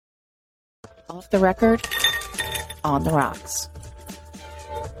Off the record, on the rocks.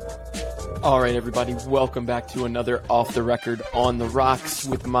 All right, everybody, welcome back to another Off the Record on the Rocks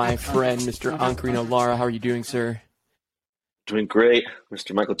with my friend, Mr. Ankarino Lara. How are you doing, sir? Doing great,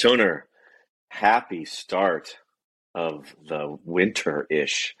 Mr. Michael Toner. Happy start of the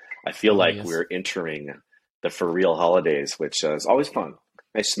winter-ish. I feel like yes. We're entering the for real holidays, which is always fun.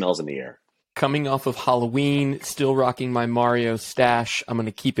 Nice smells in the air. Coming off of Halloween, still rocking my Mario stash. I'm going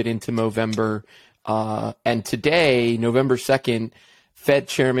to keep it into November. And today, November 2nd, Fed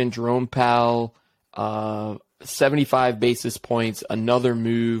Chairman Jerome Powell, 75 basis points, another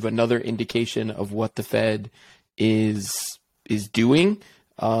move, another indication of what the Fed is doing,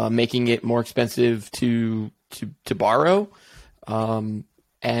 making it more expensive to borrow,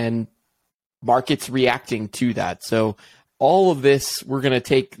 and markets reacting to that. So all of this, we're going to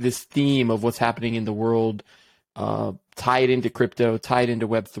take this theme of what's happening in the world, tie it into crypto, tie it into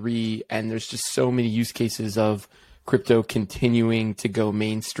Web3, and there's just so many use cases of crypto continuing to go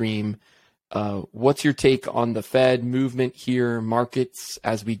mainstream. What's your take on the Fed movement here, markets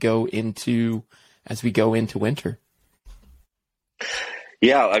as we go into winter?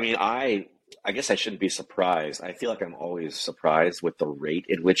 Yeah, I mean, I guess I shouldn't be surprised. I feel like I'm always surprised with the rate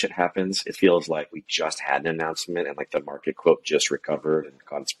at which it happens. It feels like we just had an announcement and like the market quote just recovered and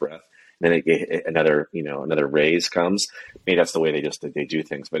caught its breath. And then another raise comes. Maybe that's the way they do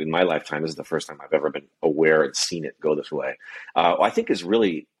things. But in my lifetime, this is the first time I've ever been aware and seen it go this way. What I think is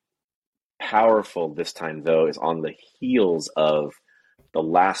really powerful this time, though, is on the heels of the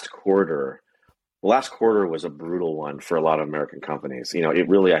last quarter. The last quarter was a brutal one for a lot of American companies. You know, it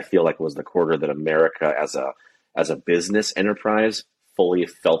really, I feel like, was the quarter that America as a business enterprise fully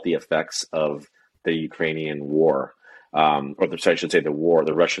felt the effects of the Ukrainian war. I should say the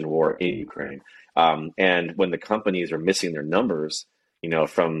Russian war in Ukraine. And when the companies are missing their numbers,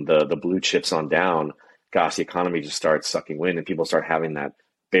 from the blue chips on down, gosh, the economy just starts sucking wind and people start having that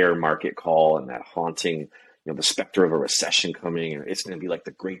bear market call and that haunting, the specter of a recession coming, and it's going to be like the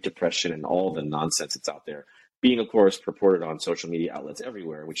Great Depression and all the nonsense that's out there being, of course, purported on social media outlets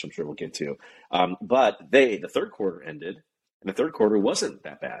everywhere, which I'm sure we'll get to. But the third quarter ended and the third quarter wasn't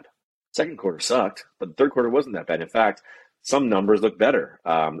that bad. Second quarter sucked, but the third quarter wasn't that bad. In fact, some numbers look better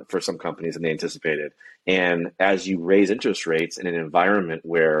for some companies than they anticipated. And as you raise interest rates in an environment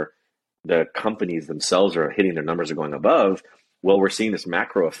where the companies themselves are hitting their numbers are going above, well, we're seeing this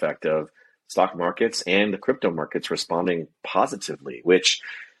macro effect of stock markets and the crypto markets responding positively, which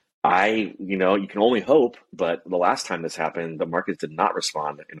you can only hope. But the last time this happened, the markets did not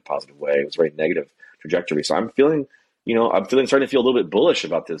respond in a positive way. It was a very negative trajectory. So I'm starting to feel a little bit bullish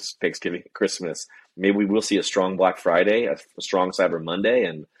about this Thanksgiving, Christmas. Maybe we will see a strong Black Friday, a strong Cyber Monday,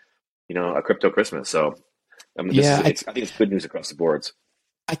 and a crypto Christmas. So I think it's good news across the boards.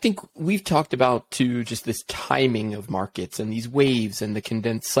 I think we've talked about too just this timing of markets and these waves and the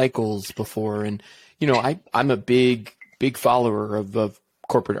condensed cycles before. And I'm a big follower of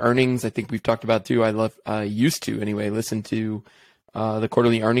corporate earnings. I think we've talked about too. I used to anyway listen to the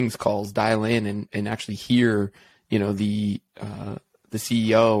quarterly earnings calls, dial in and actually hear the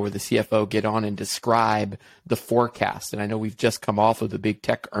CEO or the CFO get on and describe the forecast. And I know we've just come off of the big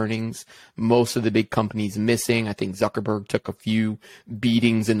tech earnings, most of the big companies missing. I think Zuckerberg took a few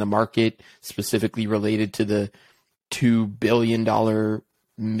beatings in the market, specifically related to the $2 billion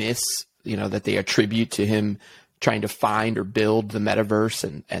miss, that they attribute to him trying to find or build the metaverse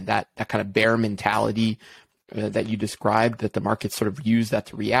and that kind of bear mentality that you described, that the market sort of used that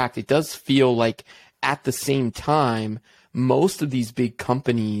to react. It does feel like at the same time, most of these big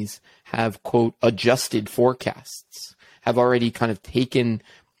companies have, quote, adjusted forecasts, have already kind of taken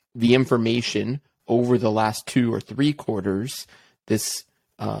the information over the last 2 or 3 quarters, this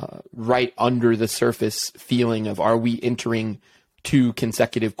right under the surface feeling of, are we entering 2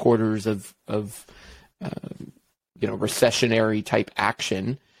 consecutive quarters of recessionary type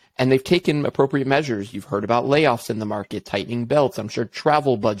action? And they've taken appropriate measures. You've heard about layoffs in the market, tightening belts. I'm sure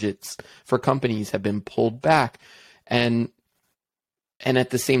travel budgets for companies have been pulled back. And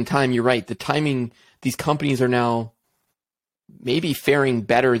at the same time, you're right, the timing, these companies are now maybe faring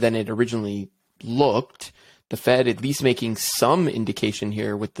better than it originally looked. The Fed at least making some indication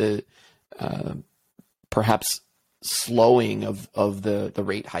here with the perhaps slowing of the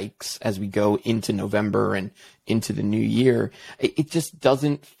rate hikes as we go into November and into the new year. It just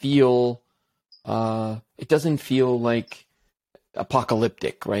doesn't feel like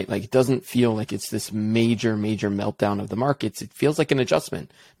apocalyptic, right? Like, it doesn't feel like it's this major meltdown of the markets. It feels like an adjustment,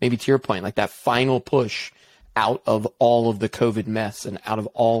 maybe to your point, like that final push out of all of the COVID mess and out of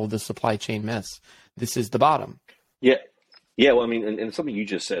all of the supply chain mess. This is the bottom. Yeah, Yeah, well, I mean, and something you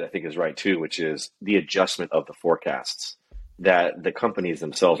just said, I think, is right too, which is the adjustment of the forecasts. That the companies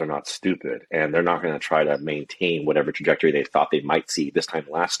themselves are not stupid, and they're not going to try to maintain whatever trajectory they thought they might see this time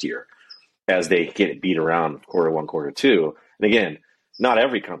last year as they get beat around quarter one, quarter two. And again, not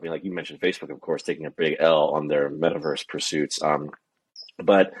every company, like you mentioned, Facebook, of course, taking a big L on their metaverse pursuits.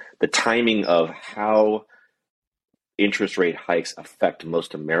 But the timing of how interest rate hikes affect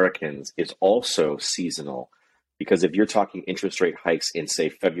most Americans is also seasonal. Because if you're talking interest rate hikes in, say,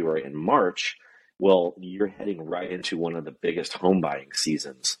 February and March, well, you're heading right into one of the biggest home buying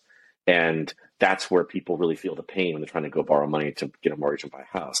seasons. And that's where people really feel the pain when they're trying to go borrow money to get a mortgage and buy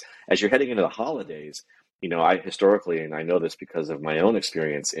a house. As you're heading into the holidays, I historically, and I know this because of my own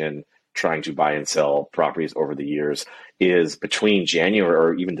experience in trying to buy and sell properties over the years, is between January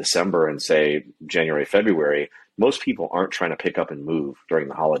or even December and say January, February, most people aren't trying to pick up and move during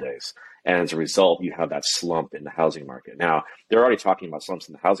the holidays. And as a result, you have that slump in the housing market. Now, they're already talking about slumps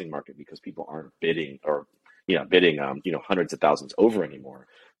in the housing market because people aren't bidding or, bidding, hundreds of thousands over anymore.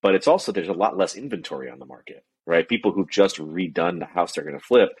 But it's also, there's a lot less inventory on the market, right? People who've just redone the house they're going to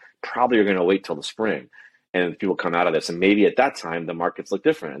flip probably are going to wait till the spring. And people come out of this, and maybe at that time, the markets look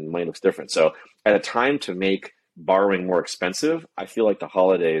different and money looks different. So at a time to make borrowing more expensive, I feel like the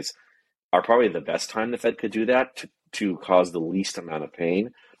holidays are probably the best time the Fed could do that to cause the least amount of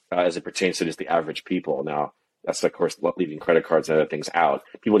pain as it pertains to just the average people. Now, that's, of course, leaving credit cards and other things out.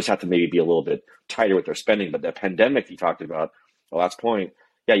 People just have to maybe be a little bit tighter with their spending. But the pandemic you talked about, the last point,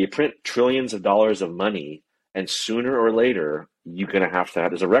 yeah, you print trillions of dollars of money, and sooner or later, you're going to have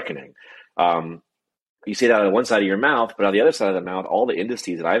there's a reckoning. You say that on one side of your mouth, but on the other side of the mouth, all the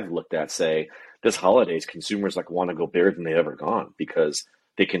indices that I've looked at say this holidays, consumers want to go bigger than they've ever gone because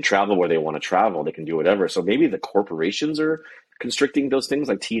they can travel where they want to travel. They can do whatever. So maybe the corporations are constricting those things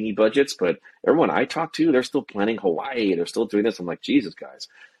like T&E budgets, but everyone I talk to, they're still planning Hawaii. They're still doing this. I'm like, Jesus, guys.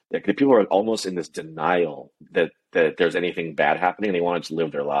 Like, the people are almost in this denial that there's anything bad happening. They want to just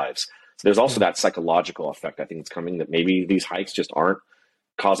live their lives. So there's also that psychological effect I think it's coming, that maybe these hikes just aren't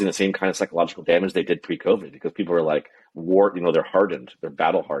causing the same kind of psychological damage they did pre-COVID, because people are like they're hardened, they're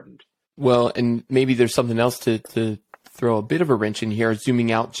battle hardened. Well, and maybe there's something else to throw a bit of a wrench in here,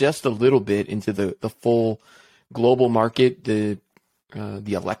 zooming out just a little bit into the full global market, the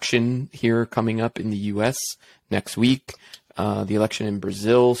election here coming up in the U.S. next week, the election in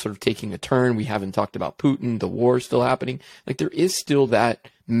Brazil sort of taking a turn. We haven't talked about Putin, the war still happening. Like, there is still that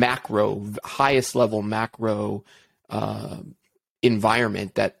highest level macro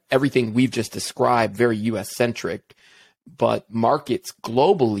environment, that everything we've just described, very U.S. centric, but markets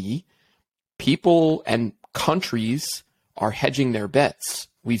globally, people and countries are hedging their bets.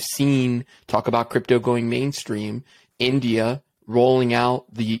 We've seen talk about crypto going mainstream, India rolling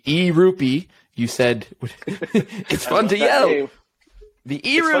out the e-rupee. You said it's fun to yell. The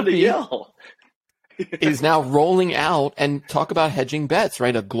e-rupee is now rolling out, and talk about hedging bets,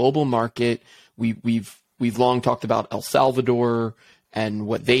 right? A global market. We've long talked about El Salvador and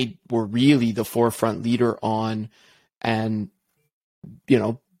what they were really the forefront leader on, and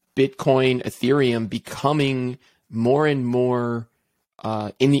Bitcoin, Ethereum becoming more and more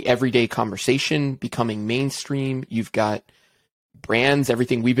in the everyday conversation, becoming mainstream. You've got brands,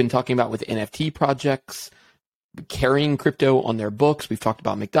 everything we've been talking about with NFT projects, carrying crypto on their books. We've talked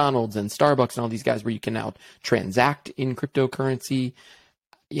about McDonald's and Starbucks and all these guys where you can now transact in cryptocurrency.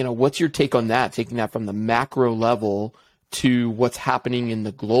 What's your take on that, taking that from the macro level to what's happening in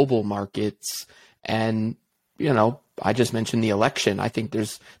the global markets? And, I just mentioned the election. I think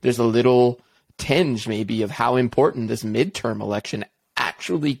there's a little tinge maybe of how important this midterm election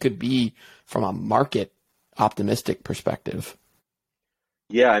actually could be from a market optimistic perspective.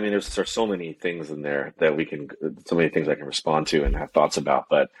 Yeah, I mean, there's so many things in there that so many things I can respond to and have thoughts about.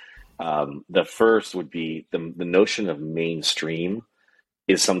 But the first would be the notion of mainstream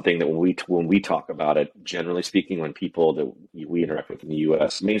is something that when we talk about it, generally speaking, when people that we interact with in the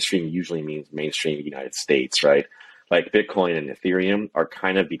U.S., mainstream usually means mainstream United States, right? Like Bitcoin and Ethereum are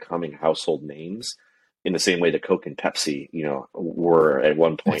kind of becoming household names in the same way that Coke and Pepsi, were at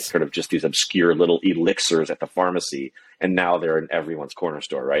one point sort of just these obscure little elixirs at the pharmacy, and now they're in everyone's corner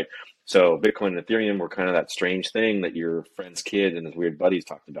store, right? So Bitcoin and Ethereum were kind of that strange thing that your friend's kid and his weird buddies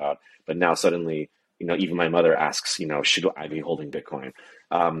talked about, but now suddenly, even my mother asks, should I be holding Bitcoin?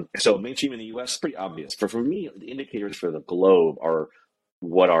 So mainstream in the U.S. is pretty obvious. For me, the indicators for the globe are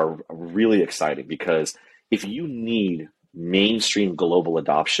what are really exciting, because if you need mainstream global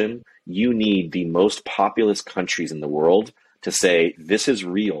adoption, you need the most populous countries in the world to say this is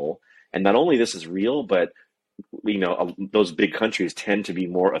real. And not only this is real, but those big countries tend to be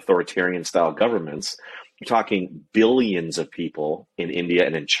more authoritarian style governments. You're talking billions of people in India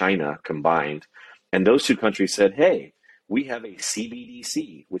and in China combined. And those two countries said, hey, we have a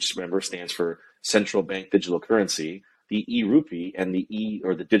CBDC, which remember stands for central bank digital currency, the e-rupee and the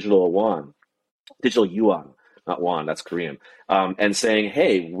or the digital yuan, not won, that's Korean, and saying,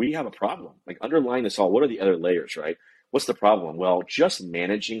 hey, we have a problem. Like underlying this all, what are the other layers, right? What's the problem? Well, just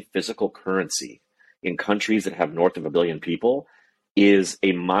managing physical currency in countries that have north of 1 billion people is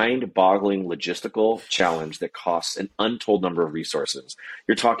a mind-boggling logistical challenge that costs an untold number of resources.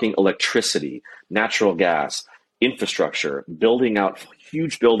 You're talking electricity, natural gas, infrastructure, building out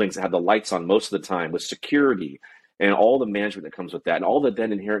huge buildings that have the lights on most of the time with security and all the management that comes with that and all the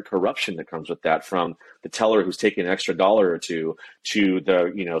then inherent corruption that comes with that, from the teller who's taking an extra dollar or two to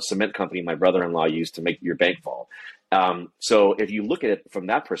the cement company my brother-in-law used to make your bank fall. So if you look at it from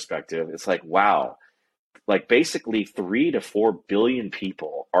that perspective, it's like, wow, like basically 3 to 4 billion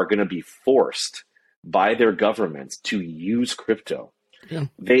people are going to be forced by their governments to use crypto. Yeah.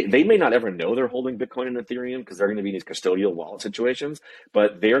 They may not ever know they're holding Bitcoin and Ethereum because they're going to be in these custodial wallet situations,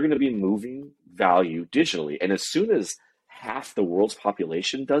 but they're going to be moving value digitally. And as soon as half the world's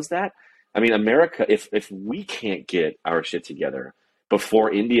population does that, I mean, America, if we can't get our shit together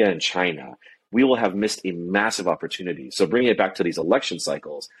before India and China, we will have missed a massive opportunity. So bringing it back to these election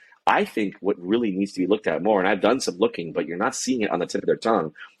cycles, I think what really needs to be looked at more, and I've done some looking, but you're not seeing it on the tip of their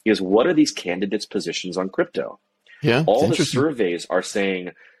tongue, is what are these candidates' positions on crypto? Yeah, all the surveys are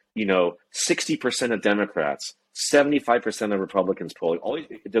saying, 60% of Democrats, 75% of Republicans polling.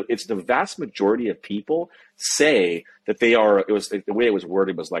 It's the vast majority of people say that they are. It was the way it was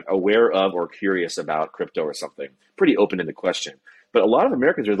worded was like aware of or curious about crypto or something. Pretty open-ended question. But a lot of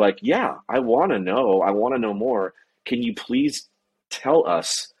Americans are like, yeah, I want to know. I want to know more. Can you please tell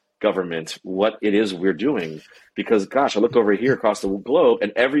us, government, what it is we're doing? Because gosh, I look over here across the globe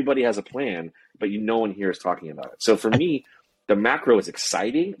and everybody has a plan, but no one here is talking about it. So for me, the macro is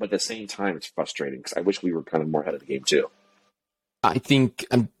exciting, but at the same time, it's frustrating because I wish we were kind of more ahead of the game too. I think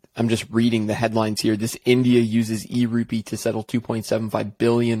I'm just reading the headlines here. This India uses e-rupee to settle 2.75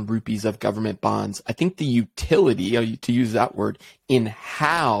 billion rupees of government bonds. I think the utility, to use that word, in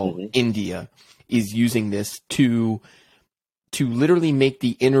how India is using this to literally make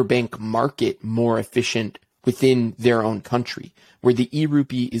the interbank market more efficient within their own country, where the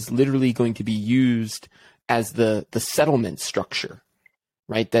e-rupee is literally going to be used as the settlement structure,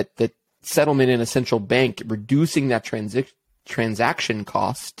 right? That settlement in a central bank, reducing that transaction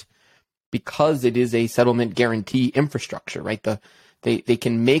cost because it is a settlement guarantee infrastructure, right? They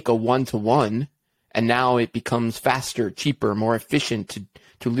can make a one-to-one, and now it becomes faster, cheaper, more efficient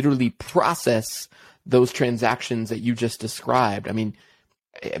to literally process those transactions that you just described. I mean,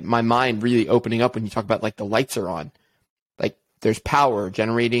 my mind really opening up when you talk about like the lights are on. Like there's power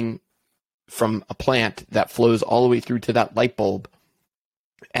generating from a plant that flows all the way through to that light bulb.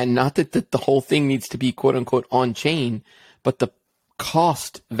 And not that the whole thing needs to be quote unquote on chain, but the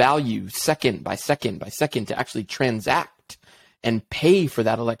cost value second by second by second to actually transact and pay for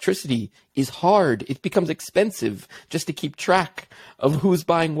that electricity is hard. It becomes expensive just to keep track of who's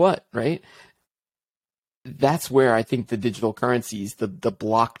buying what, right? That's where I think the digital currencies, the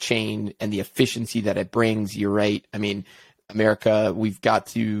blockchain and the efficiency that it brings, you're right. I mean, America, we've got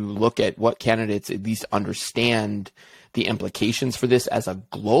to look at what candidates at least understand the implications for this as a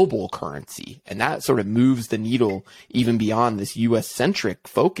global currency. And that sort of moves the needle even beyond this US-centric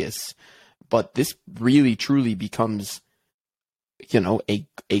focus. But this really, truly becomes, a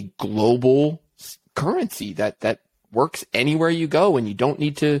global currency that works anywhere you go, and you don't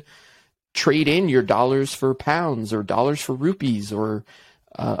need to trade in your dollars for pounds or dollars for rupees or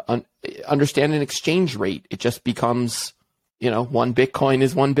understand an exchange rate. It just becomes, one Bitcoin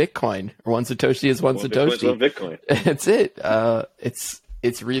is one Bitcoin, or one Satoshi is one Satoshi. One Bitcoin. That's it.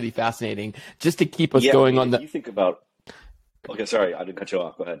 It's really fascinating. Just to keep us going on the. You think about. Okay, sorry, I didn't cut you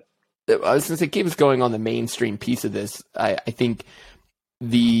off. Go ahead. I was going to say, keep us going on the mainstream piece of this. I think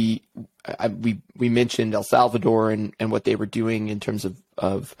we mentioned El Salvador and what they were doing in terms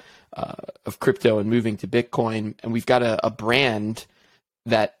of crypto and moving to Bitcoin, and we've got a brand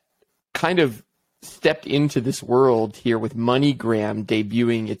that kind of stepped into this world here with MoneyGram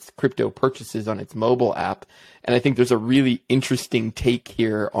debuting its crypto purchases on its mobile app. And I think there's a really interesting take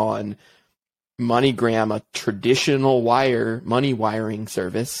here on MoneyGram, a traditional money wiring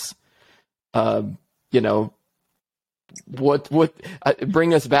service. Bring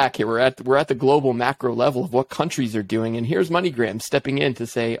us back here. We're at the global macro level of what countries are doing, and here's MoneyGram stepping in to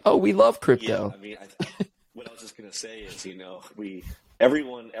say, "Oh, we love crypto." Yeah, I mean, what I was just gonna say is,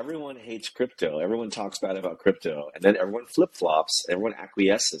 everyone hates crypto. Everyone talks bad about crypto, and then everyone flip flops. Everyone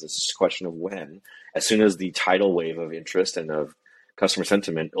acquiesces. It's just a question of when. As soon as the tidal wave of interest and of customer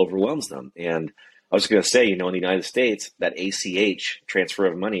sentiment overwhelms them. And I was going to say, in the United States, that ACH transfer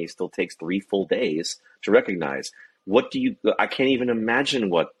of money still takes 3 full days to recognize. I can't even imagine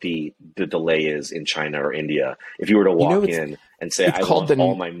what the delay is in China or India. If you were to walk in and say, I want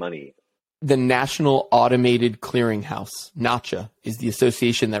all my money. The National Automated Clearinghouse, NACHA, is the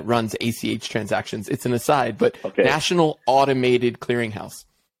association that runs ACH transactions. It's an aside, but National Automated Clearinghouse.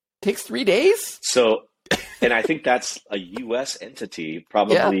 Takes 3 days? So, and I think that's a U.S. entity,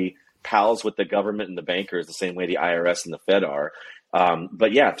 probably pals with the government and the bankers the same way the IRS and the Fed are.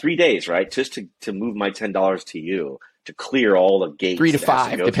 But yeah, 3 days, right? Just to move my $10 to you, to clear all the gates. 3 to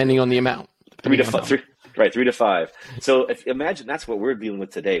 5, depending on the amount. 3 to 5. Right, 3 to 5. So imagine that's what we're dealing with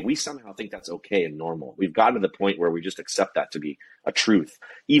today. We somehow think that's okay and normal. We've gotten to the point where we just accept that to be a truth,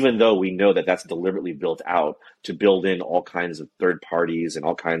 even though we know that that's deliberately built out to build in all kinds of third parties and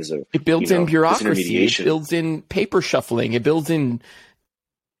all kinds of it builds in bureaucracy, it builds in paper shuffling, it builds in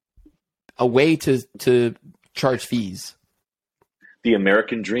a way to charge fees. The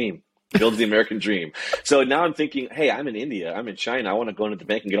American dream. Builds the American dream. So now I'm thinking, hey, I'm in India, I'm in China, I want to go into the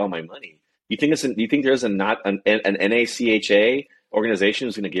bank and get all my money. You think there's not an NACHA organization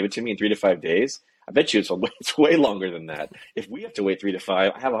who's going to give it to me in 3 to 5 days? I bet you it's way longer than that. If we have to wait 3 to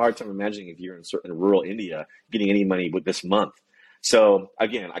 5, I have a hard time imagining if you're in rural India getting any money with this month. So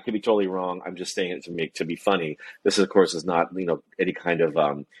again, I could be totally wrong. I'm just saying it to be funny. This, of course, is not any kind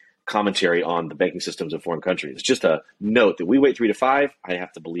of commentary on the banking systems of foreign countries. It's just a note that we wait 3 to 5. I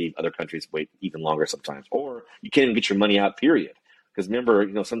have to believe other countries wait even longer sometimes, or you can't even get your money out. Period. Because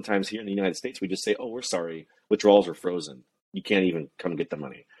remember, sometimes here in the United States, we just say, oh, we're sorry, withdrawals are frozen. You can't even come get the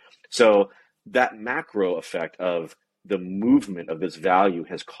money. So that macro effect of the movement of this value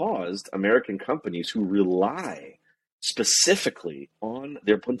has caused American companies who rely specifically on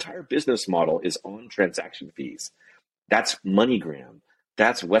their entire business model is on transaction fees. That's MoneyGram.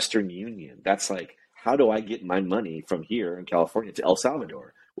 That's Western Union. That's like, how do I get my money from here in California to El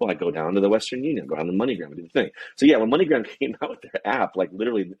Salvador? Well, I go down to the Western Union, go down to MoneyGram and do the thing. So yeah, when MoneyGram came out with their app, like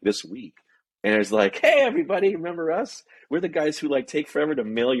literally this week, and it's like, hey, everybody, remember us? We're the guys who take forever to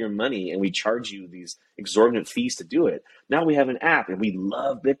mail your money, and we charge you these exorbitant fees to do it. Now we have an app, and we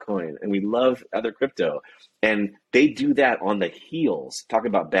love Bitcoin, and we love other crypto. And they do that on the heels. Talk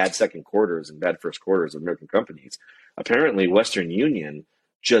about bad second quarters and bad first quarters of American companies. Apparently, Western Union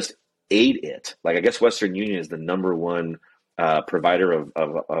just ate it. I guess Western Union is the number one provider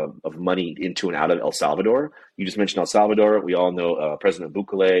of money into and out of El Salvador. You just mentioned El Salvador. We all know President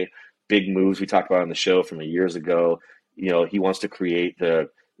Bukele, big moves we talked about on the show from years ago. He wants to create the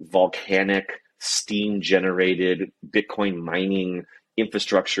volcanic, steam-generated Bitcoin mining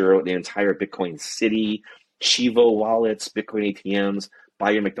infrastructure, the entire Bitcoin city, Chivo wallets, Bitcoin ATMs,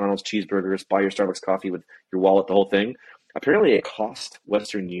 buy your McDonald's cheeseburgers, buy your Starbucks coffee with your wallet, the whole thing. Apparently it cost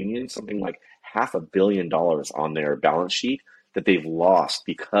Western Union something like $500 million on their balance sheet that they've lost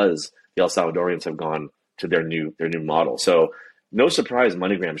because the El Salvadorians have gone to their new model. So no surprise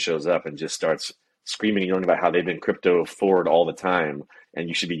MoneyGram shows up and just starts screaming and yelling about how they've been crypto forward all the time and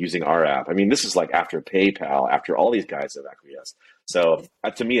you should be using our app. I mean, this is after PayPal, after all these guys have acquiesced. So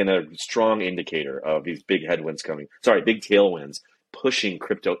to me, another strong indicator of these big big tailwinds pushing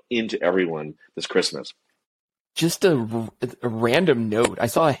crypto into everyone this Christmas. Just a random note. I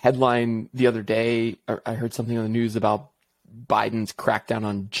saw a headline the other day. I heard something on the news about Biden's crackdown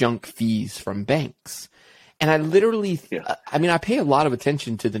on junk fees from banks. And I literally, I pay a lot of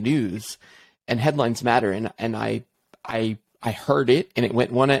attention to the news and headlines matter. And I heard it and it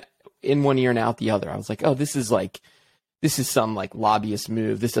went in one ear and out the other. I was like, oh, this is some lobbyist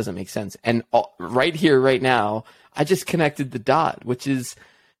move. This doesn't make sense. And right here, right now, I just connected the dot, which is,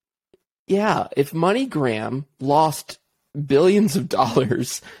 if MoneyGram lost billions of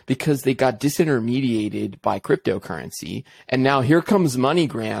dollars because they got disintermediated by cryptocurrency, and now here comes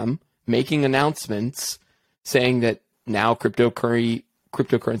MoneyGram making announcements saying that now cryptocurrency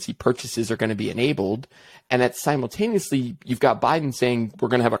purchases are going to be enabled, and that simultaneously you've got Biden saying we're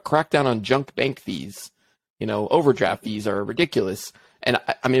going to have a crackdown on junk bank fees. Overdraft fees are ridiculous. And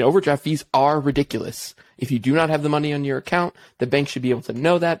overdraft fees are ridiculous. If you do not have the money on your account, the bank should be able to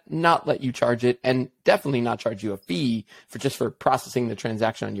know that, not let you charge it, and definitely not charge you a fee for processing the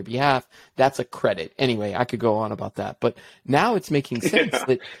transaction on your behalf. That's a credit. Anyway, I could go on about that. But now it's making sense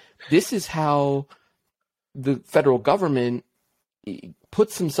that this is how the federal government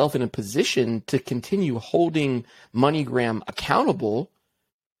puts himself in a position to continue holding MoneyGram accountable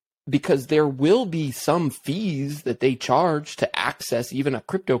because there will be some fees that they charge to access even a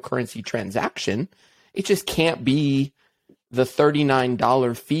cryptocurrency transaction. It just can't be the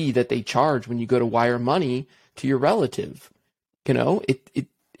 $39 fee that they charge when you go to wire money to your relative.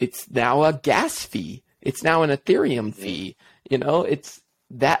 It's now a gas fee. It's now an Ethereum fee. It's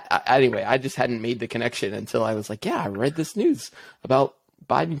that. Anyway, I just hadn't made the connection until I was like, yeah, I read this news about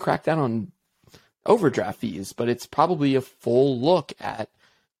Biden crackdown on overdraft fees, but it's probably a full look at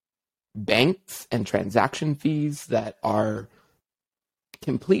banks and transaction fees that are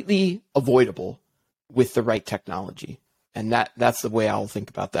completely avoidable with the right technology. And that's the way I'll think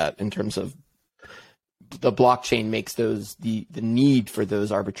about that in terms of the blockchain makes those the need for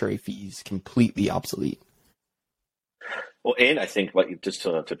those arbitrary fees completely obsolete. Well, and I think, like, just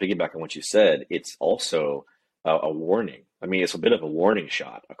to piggyback on what you said, it's also a warning. I mean, it's a bit of a warning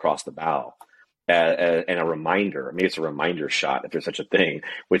shot across the bow, and a reminder. I mean, it's a reminder shot, if there's such a thing,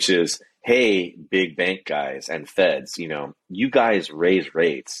 which is, hey, big bank guys and feds, you guys raise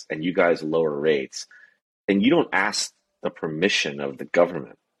rates and you guys lower rates, and you don't ask the permission of the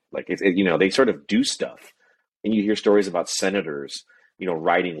government. Like, they sort of do stuff, and you hear stories about senators,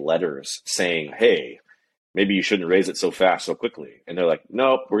 writing letters saying, hey, maybe you shouldn't raise it so fast, so quickly. And they're like,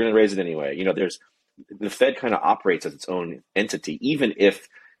 nope, we're going to raise it anyway. The Fed kind of operates as its own entity, even if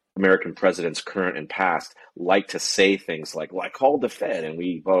American presidents, current and past, like to say things like, well, I called the Fed and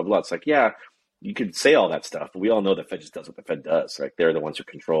we blah, blah, blah. It's like, yeah, you could say all that stuff, but we all know the Fed just does what the Fed does. Right? They're the ones who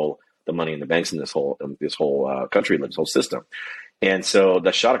control the money in the banks in this whole country, this whole system. And so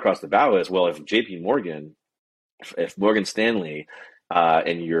the shot across the bow is, well, if JP Morgan, if Morgan Stanley,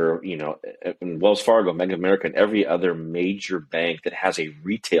 and and Wells Fargo, Bank of America, and every other major bank that has a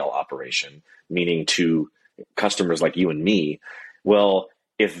retail operation, meaning to customers like you and me, well,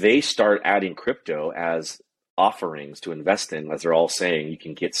 if they start adding crypto as offerings to invest in, as they're all saying, you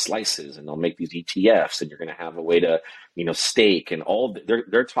can get slices and they'll make these ETFs and you're going to have a way to, stake and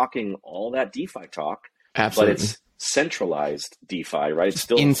they're talking all that DeFi talk. Absolutely. But it's centralized DeFi, right? It's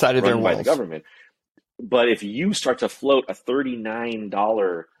still inside of their run walls by the government. But if you start to float a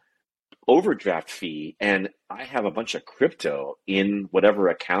 $39 overdraft fee and I have a bunch of crypto in whatever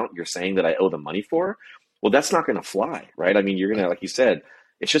account you're saying that I owe the money for, well, that's not going to fly, right? I mean, you're going to, like you said,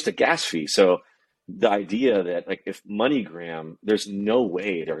 it's just a gas fee. So the idea that, like, if MoneyGram, there's no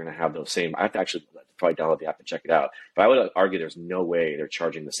way they're going to have those same, I have to actually probably download the app and check it out. But I would argue there's no way they're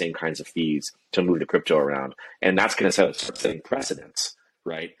charging the same kinds of fees to move the crypto around. And that's going to start setting precedents,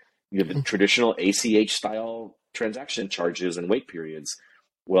 right? The traditional ACH style transaction charges and wait periods.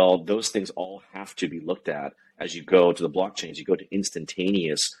 Well, those things all have to be looked at as you go to the blockchains. You go to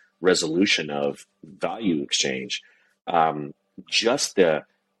instantaneous resolution of value exchange. Just the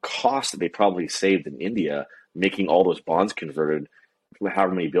cost that they probably saved in India, making all those bonds converted,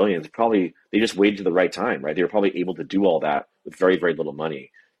 however many billions, probably they just waited to the right time, right? They were probably able to do all that with very, very little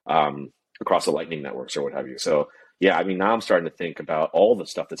money across the Lightning networks or what have you. So, yeah, I mean, now I'm starting to think about all the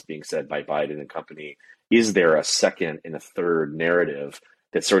stuff that's being said by Biden and company. Is there a second and a third narrative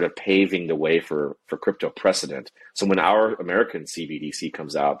that's sort of paving the way for crypto precedent? So when our American CBDC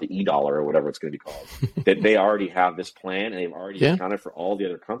comes out, the e-dollar or whatever it's going to be called, that they already have this plan and they've already accounted for all the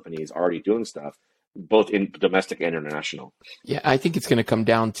other companies already doing stuff, both in domestic and international. Yeah, I think it's going to come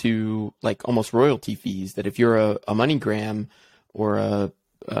down to like almost royalty fees. That if you're a MoneyGram or a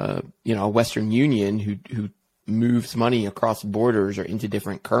Western Union who moves money across borders or into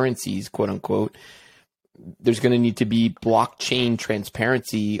different currencies, quote unquote, there's going to need to be blockchain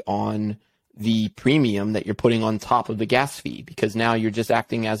transparency on the premium that you're putting on top of the gas fee, because now you're just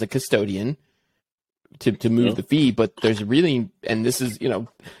acting as a custodian to move the fee. But there's really, and this is,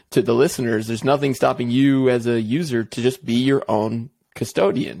 to the listeners, there's nothing stopping you as a user to just be your own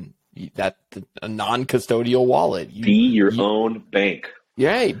custodian. That a non-custodial wallet. Be your own bank.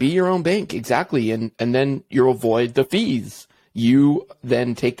 Yeah, be your own bank, exactly, and then you'll avoid the fees. You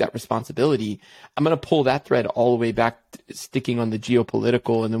then take that responsibility. I'm going to pull that thread all the way back, sticking on the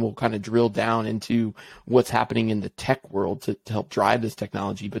geopolitical, and then we'll kind of drill down into what's happening in the tech world to help drive this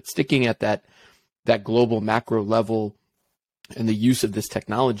technology. But sticking at that global macro level and the use of this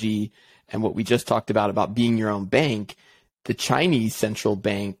technology and what we just talked about being your own bank, the Chinese central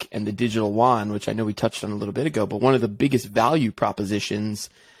bank and the digital yuan, which I know we touched on a little bit ago, but one of the biggest value propositions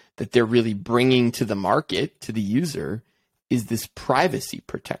that they're really bringing to the market, to the user, is this privacy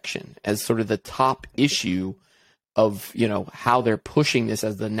protection as sort of the top issue of, how they're pushing this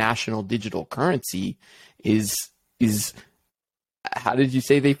as the national digital currency is how did you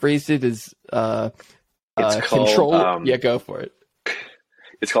say they phrased it? Is it's control? Called, yeah, go for it.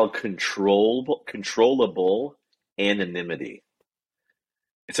 It's called controllable anonymity.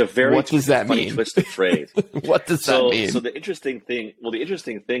 It's a very What does that funny mean? twisted phrase. What does that mean? So the interesting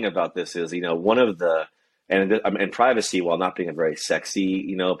thing about this is, one of the, and privacy, while not being a very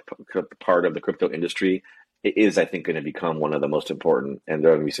sexy, part of the crypto industry, it is, I think, going to become one of the most important. And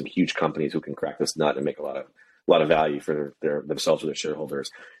there are going to be some huge companies who can crack this nut and make a lot of value for themselves or their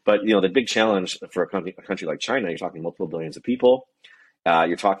shareholders. But the big challenge for a country like China, you're talking multiple billions of people.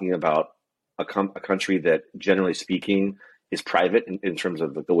 You're talking about a country that, generally speaking, is private in terms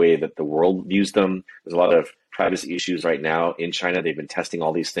of the way that the world views them. There's a lot of privacy issues right now in China. They've been testing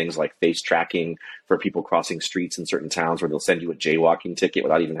all these things like face tracking for people crossing streets in certain towns, where they'll send you a jaywalking ticket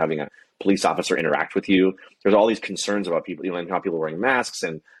without even having a police officer interact with you. There's all these concerns about people, and how people are wearing masks,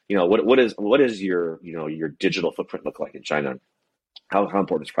 and what is your your digital footprint look like in China? How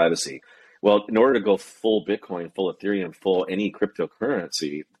important is privacy? Well, in order to go full Bitcoin, full Ethereum, full any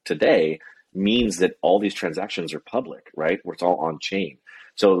cryptocurrency today, means that all these transactions are public, right? Where it's all on chain.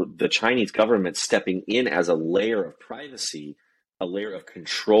 So the Chinese government stepping in as a layer of privacy, a layer of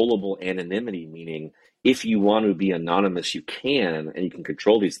controllable anonymity, meaning if you want to be anonymous, you can, and you can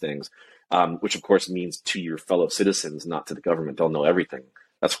control these things, which of course means to your fellow citizens, not to the government. They'll know everything.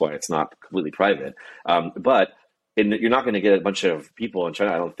 That's why it's not completely private. But you're not going to get a bunch of people in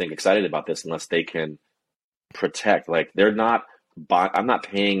China, I don't think, excited about this unless they can protect. Like, I'm not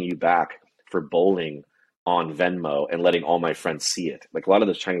paying you back for bowling on Venmo and letting all my friends see it. Like, a lot of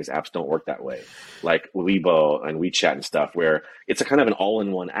those Chinese apps don't work that way, like Weibo and WeChat and stuff, where it's a kind of an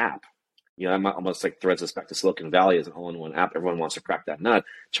all-in-one app. Almost like threads us back to Silicon Valley as an all-in-one app. Everyone wants to crack that nut.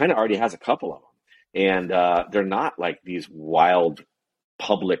 China already has a couple of them, and they're not like these wild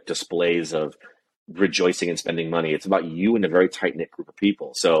public displays of rejoicing and spending money. It's about you and a very tight-knit group of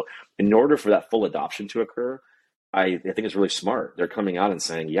people. So in order for that full adoption to occur, I think it's really smart. They're coming out and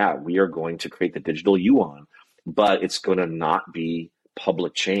saying, yeah, we are going to create the digital yuan, but it's going to not be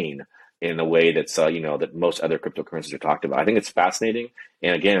public chain in a way that's, that most other cryptocurrencies are talked about. I think it's fascinating.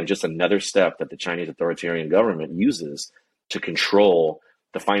 And again, just another step that the Chinese authoritarian government uses to control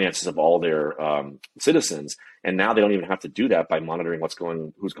the finances of all their citizens. And now they don't even have to do that by monitoring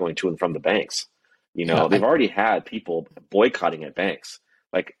who's going to and from the banks. They've already had people boycotting at banks,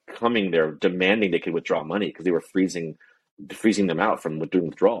 like coming there demanding they could withdraw money because they were freezing them out from doing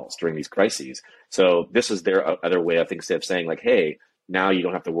withdrawals during these crises. So this is their other way, I think, of saying, like, hey, now you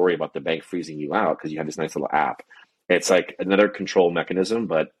don't have to worry about the bank freezing you out because you have this nice little app. It's like another control mechanism,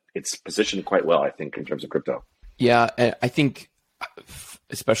 but it's positioned quite well, I think, in terms of crypto. Yeah, I think,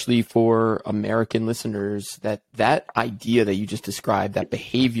 especially for American listeners, that idea that you just described, that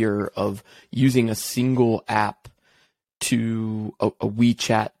behavior of using a single app to a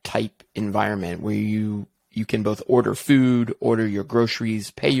WeChat type environment where you can both order food, order your groceries,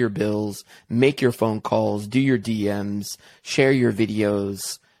 pay your bills, make your phone calls, do your DMs, share your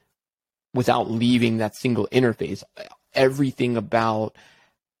videos without leaving that single interface. Everything about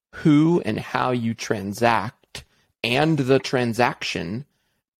who and how you transact and the transaction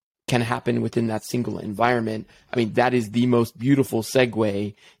can happen within that single environment. I mean, that is the most beautiful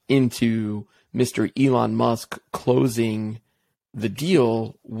segue into Mr. Elon Musk closing the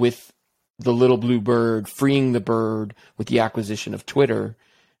deal with the little blue bird, freeing the bird with the acquisition of Twitter,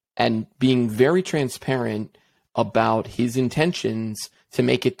 and being very transparent about his intentions to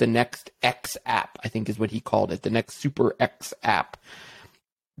make it the next X app, I think is what he called it, the next super X app.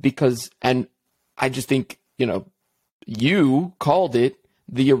 And I just think, you called it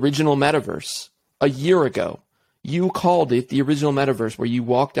the original metaverse a year ago. You called it the original metaverse, where you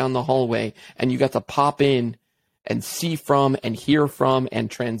walk down the hallway and you got to pop in and see from and hear from and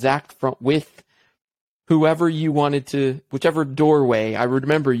transact with whoever you wanted to, whichever doorway. I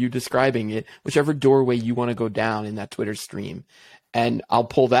remember you describing it, whichever doorway you want to go down in that Twitter stream. And I'll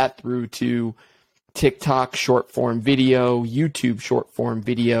pull that through to TikTok short form video, YouTube short form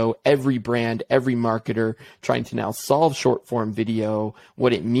video, every brand, every marketer trying to now solve short form video,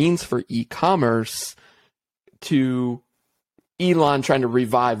 what it means for e-commerce, to Elon trying to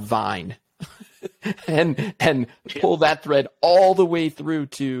revive Vine and pull that thread all the way through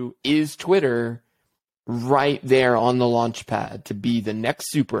to, is Twitter right there on the launch pad to be the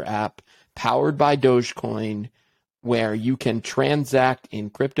next super app powered by Dogecoin, where you can transact in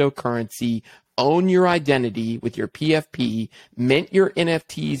cryptocurrency, own your identity with your PFP, mint your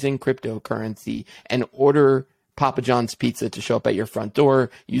NFTs in cryptocurrency, and order Papa John's pizza to show up at your front door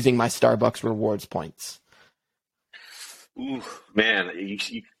using my Starbucks rewards points. Ooh, man, you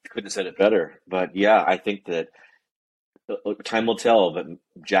couldn't have said it better. But yeah, I think that time will tell, but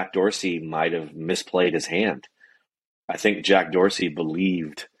Jack Dorsey might have misplayed his hand. I think Jack Dorsey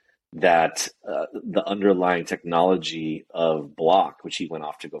believed that the underlying technology of Block, which he went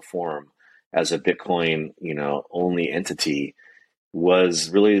off to go form as a Bitcoin, only entity, was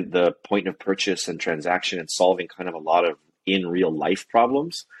really the point of purchase and transaction and solving kind of a lot of in real life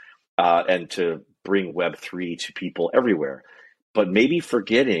problems, and to bring Web3 to people everywhere. But maybe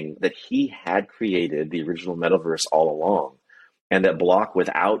forgetting that he had created the original metaverse all along, and that Block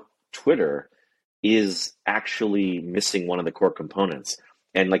without Twitter is actually missing one of the core components.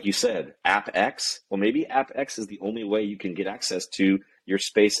 And like you said, App X, well, maybe App X is the only way you can get access to your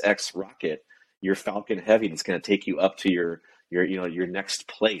SpaceX rocket, your Falcon Heavy that's going to take you up to your next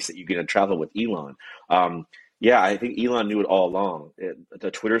place that you're going to travel with Elon. Yeah, I think Elon knew it all along.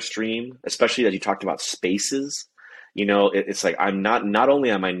 The Twitter stream, especially as you talked about spaces, it's like I'm not only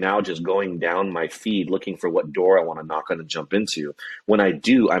am I now just going down my feed looking for what door I want to knock on and jump into. When I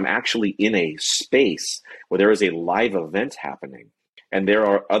do, I'm actually in a space where there is a live event happening. And there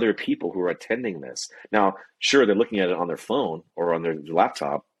are other people who are attending this. Now, sure, they're looking at it on their phone or on their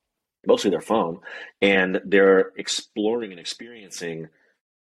laptop, mostly their phone, and they're exploring and experiencing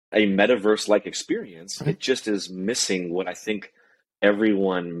a metaverse-like experience. It just is missing what I think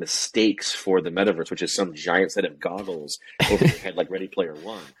everyone mistakes for the metaverse, which is some giant set of goggles over your head like Ready Player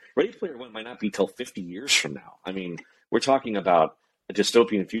One. Ready Player One might not be till 50 years from now. I mean, we're talking about a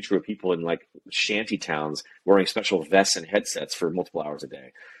dystopian future of people in like shanty towns wearing special vests and headsets for multiple hours a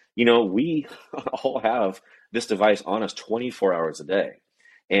day. We all have this device on us 24 hours a day.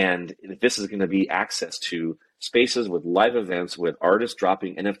 And this is going to be access to spaces with live events, with artists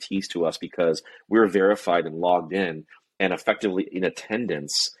dropping NFTs to us because we're verified and logged in and effectively in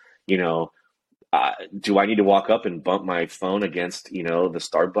attendance. Do I need to walk up and bump my phone against, the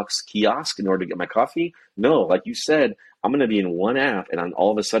Starbucks kiosk in order to get my coffee? No, like you said, I'm going to be in one app and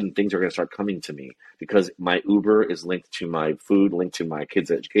all of a sudden things are going to start coming to me because my Uber is linked to my food, linked to my kids'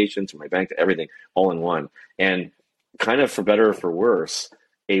 education, to my bank, to everything all in one. And kind of for better or for worse,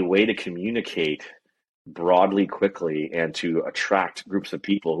 a way to communicate broadly, quickly, and to attract groups of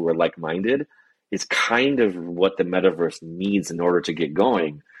people who are like-minded is kind of what the metaverse needs in order to get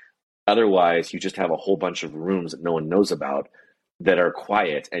going. Otherwise, you just have a whole bunch of rooms that no one knows about that are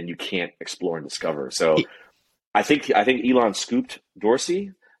quiet and you can't explore and discover. So I think Elon scooped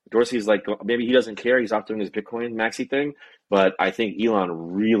Dorsey. Dorsey's like, maybe he doesn't care. He's off doing his Bitcoin maxi thing. But I think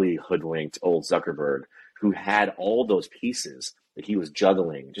Elon really hoodwinked old Zuckerberg, who had all those pieces that he was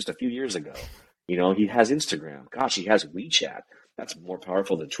juggling just a few years ago. He has Instagram. Gosh, he has WeChat. That's more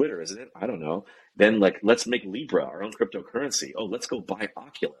powerful than Twitter, isn't it? I don't know. Then let's make Libra our own cryptocurrency. Oh, let's go buy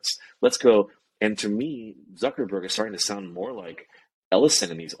Oculus. Let's go. And to me, Zuckerberg is starting to sound more like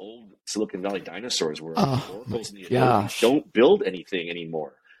Ellison and these old Silicon Valley dinosaurs where oracles and the don't build anything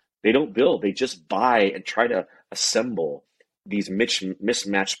anymore. They don't build. They just buy and try to assemble these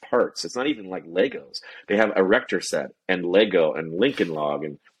mismatched parts. It's not even like Legos. They have Erector set and Lego and Lincoln Log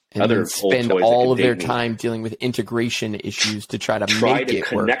and other spend all of their time dealing with integration issues to try to make it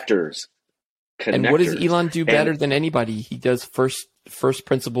connectors. Work. And what does Elon do better than anybody? He does first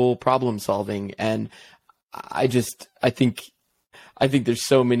principle problem solving, and I think there's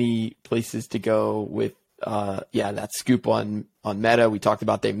so many places to go with that scoop on Meta. We talked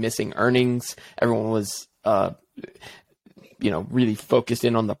about they missing earnings. Everyone was really focused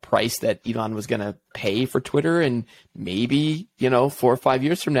in on the price that Elon was going to pay for Twitter. And maybe, 4 or 5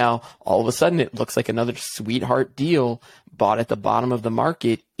 years from now, all of a sudden it looks like another sweetheart deal bought at the bottom of the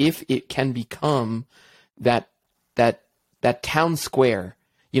market if it can become that town square.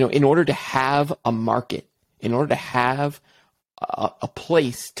 In order to have a market, in order to have a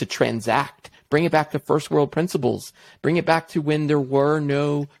place to transact, bring it back to first world principles, bring it back to when there were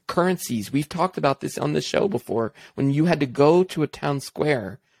no currencies. We've talked about this on the show before, when you had to go to a town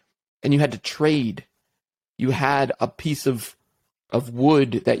square and you had to trade. You had a piece of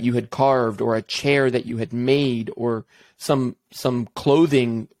wood that you had carved, or a chair that you had made, or some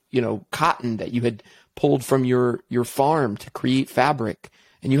clothing, cotton that you had pulled from your farm to create fabric.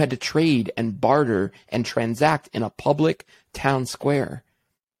 And you had to trade and barter and transact in a public town square.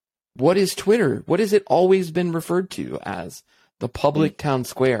 What is Twitter? What has it always been referred to as? The public town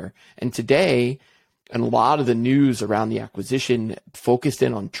square. And today, and a lot of the news around the acquisition focused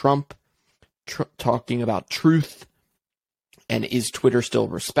in on Trump, talking about truth, and is Twitter still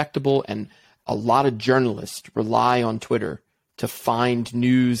respectable? And a lot of journalists rely on Twitter to find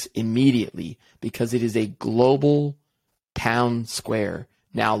news immediately because it is a global town square.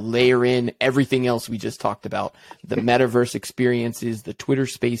 Now layer in everything else we just talked about, the metaverse experiences, the Twitter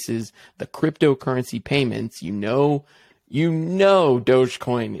spaces, the cryptocurrency payments. You know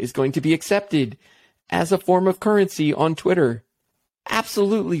Dogecoin is going to be accepted as a form of currency on Twitter.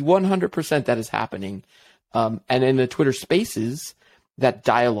 Absolutely, 100% that is happening. And in the Twitter Spaces, that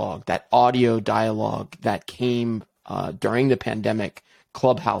dialogue, that audio dialogue that came during the pandemic,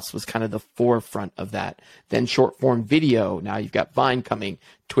 Clubhouse was kind of the forefront of that. Then short form video. Now you've got Vine coming.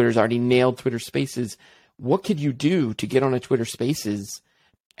 Twitter's already nailed Twitter Spaces. What could you do to get on a Twitter Spaces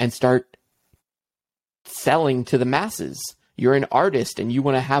and start selling to the masses? You're an artist and you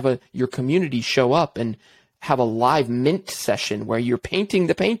want to have your community show up and have a live mint session where you're painting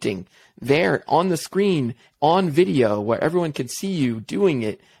the painting there on the screen, on video, where everyone can see you doing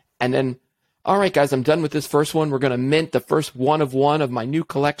it. And then, all right, guys, I'm done with this first one. We're going to mint the first one of my new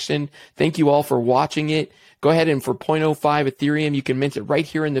collection. Thank you all for watching it. Go ahead and for 0.05 Ethereum, you can mint it right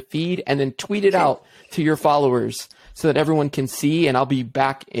here in the feed and then tweet it out to your followers so that everyone can see. And I'll be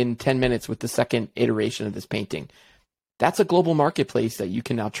back in 10 minutes with the second iteration of this painting. That's a global marketplace that you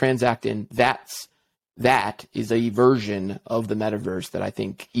can now transact in. That is a version of the metaverse that I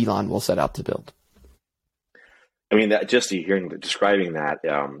think Elon will set out to build. I mean, that just describing that,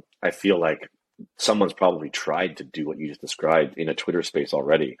 I feel like someone's probably tried to do what you just described in a Twitter space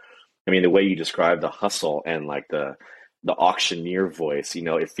already. I mean, the way you describe the hustle and like the auctioneer voice,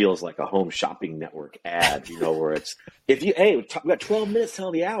 it feels like a home shopping network ad, where it's, we got 12 minutes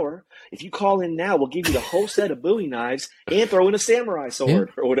till the hour. If you call in now, we'll give you the whole set of Bowie knives and throw in a samurai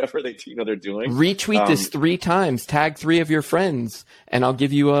sword or whatever they're doing. Retweet this 3 times, tag 3 of your friends, and I'll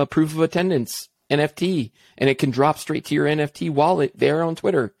give you a proof of attendance NFT, and it can drop straight to your NFT wallet there on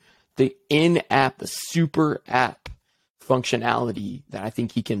Twitter. The in-app, the super app functionality that I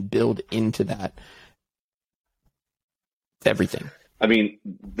think he can build into that. Everything. I mean,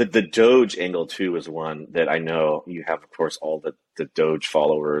 the Doge angle too is one that I know you have, of course, all the Doge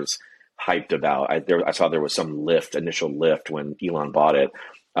followers hyped about. I saw there was some initial lift when Elon bought it.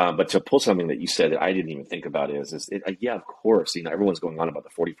 But to pull something that you said that I didn't even think about yeah, of course, everyone's going on about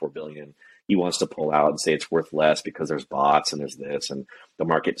the 44 billion. He wants to pull out and say it's worth less because there's bots and there's this and the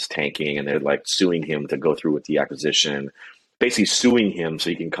market's tanking and they're like suing him to go through with the acquisition. Basically suing him so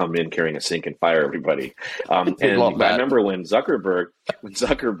he can come in carrying a sink and fire everybody. And I remember when Zuckerberg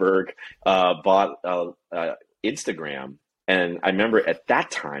bought Instagram, and I remember at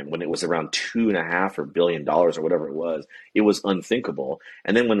that time when it was around $2.5 billion or whatever it was unthinkable.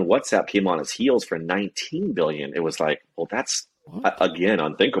 And then when WhatsApp came on its heels for 19 billion, it was like, well, that's again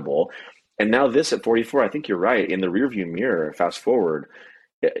unthinkable. And now this at 44, I think you're right. In the rearview mirror, fast forward,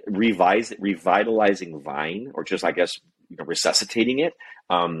 revitalizing Vine, or just I guess resuscitating it.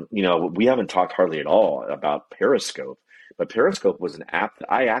 We haven't talked hardly at all about Periscope, but Periscope was an app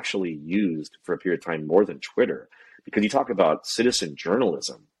that I actually used for a period of time more than Twitter, because you talk about citizen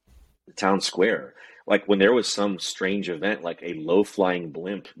journalism, the town square. Like when there was some strange event, like a low-flying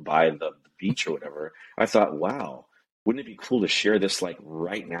blimp by the beach or whatever, I thought, wow, wouldn't it be cool to share this like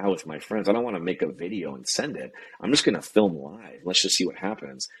right now with my friends? I don't want to make a video and send it. I'm just going to film live. Let's just see what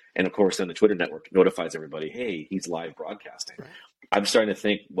happens. And of course, then the Twitter network notifies everybody, hey, he's live broadcasting. Right. I'm starting to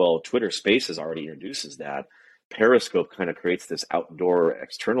think, well, Twitter Spaces already introduces that. Periscope kind of creates this outdoor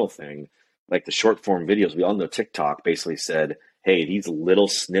external thing, like the short form videos. We all know TikTok basically said, hey, these little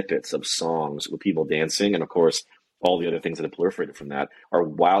snippets of songs with people dancing, and of course, all the other things that have proliferated from that are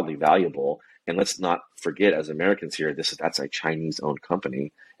wildly valuable. And let's not forget, as Americans here, that's a Chinese-owned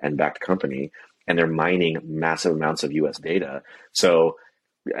company and backed company, and they're mining massive amounts of U.S. data. So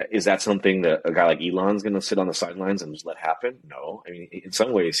is that something that a guy like Elon's going to sit on the sidelines and just let happen? No. I mean, in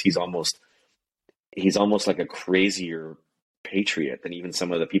some ways, he's almost like a crazier patriot than even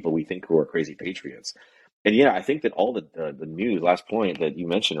some of the people we think who are crazy patriots. And yeah, I think that all the news, last point that you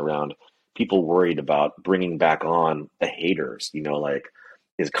mentioned around people worried about bringing back on the haters, like,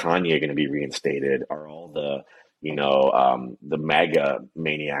 is Kanye going to be reinstated? Are all the MAGA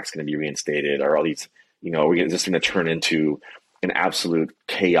maniacs going to be reinstated? Are all these, is this going to turn into an absolute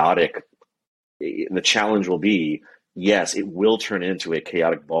chaotic? The challenge will be, yes, it will turn into a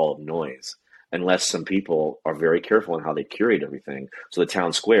chaotic ball of noise unless some people are very careful in how they curate everything. So the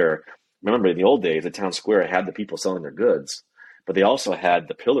town square, remember in the old days, the town square had the people selling their goods, but they also had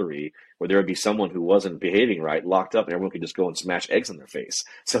the pillory where there would be someone who wasn't behaving right, locked up, and everyone could just go and smash eggs in their face.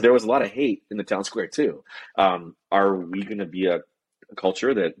 So there was a lot of hate in the town square too. Are we going to be a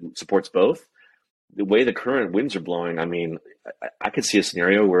culture that supports both? The way the current winds are blowing, I mean, I could see a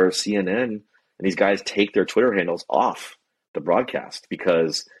scenario where CNN and these guys take their Twitter handles off the broadcast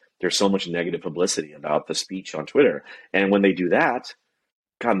because there's so much negative publicity about the speech on Twitter. And when they do that,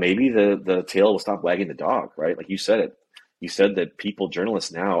 God, maybe the tail will stop wagging the dog, right? Like you said it. You said that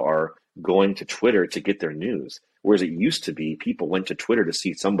journalists now are going to Twitter to get their news. Whereas it used to be people went to Twitter to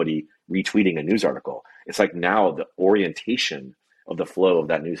see somebody retweeting a news article. It's like now the orientation of the flow of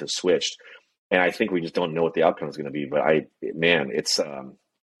that news has switched. And I think we just don't know what the outcome is going to be. But I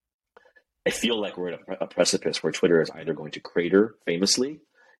feel like we're at a precipice where Twitter is either going to crater famously,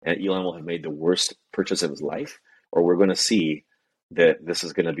 and Elon will have made the worst purchase of his life, or we're going to see that this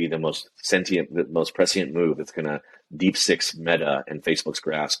is going to be the most sentient, the most prescient move that's going to deep six Meta and Facebook's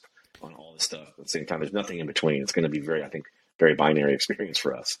grasp on all this stuff at the same time. There's nothing in between. It's going to be very binary experience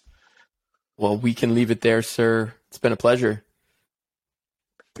for us. Well, we can leave it there, sir. It's been a pleasure.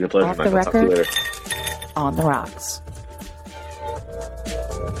 It's been a pleasure, Off Mike. the I'll talk to you record, later. on the rocks.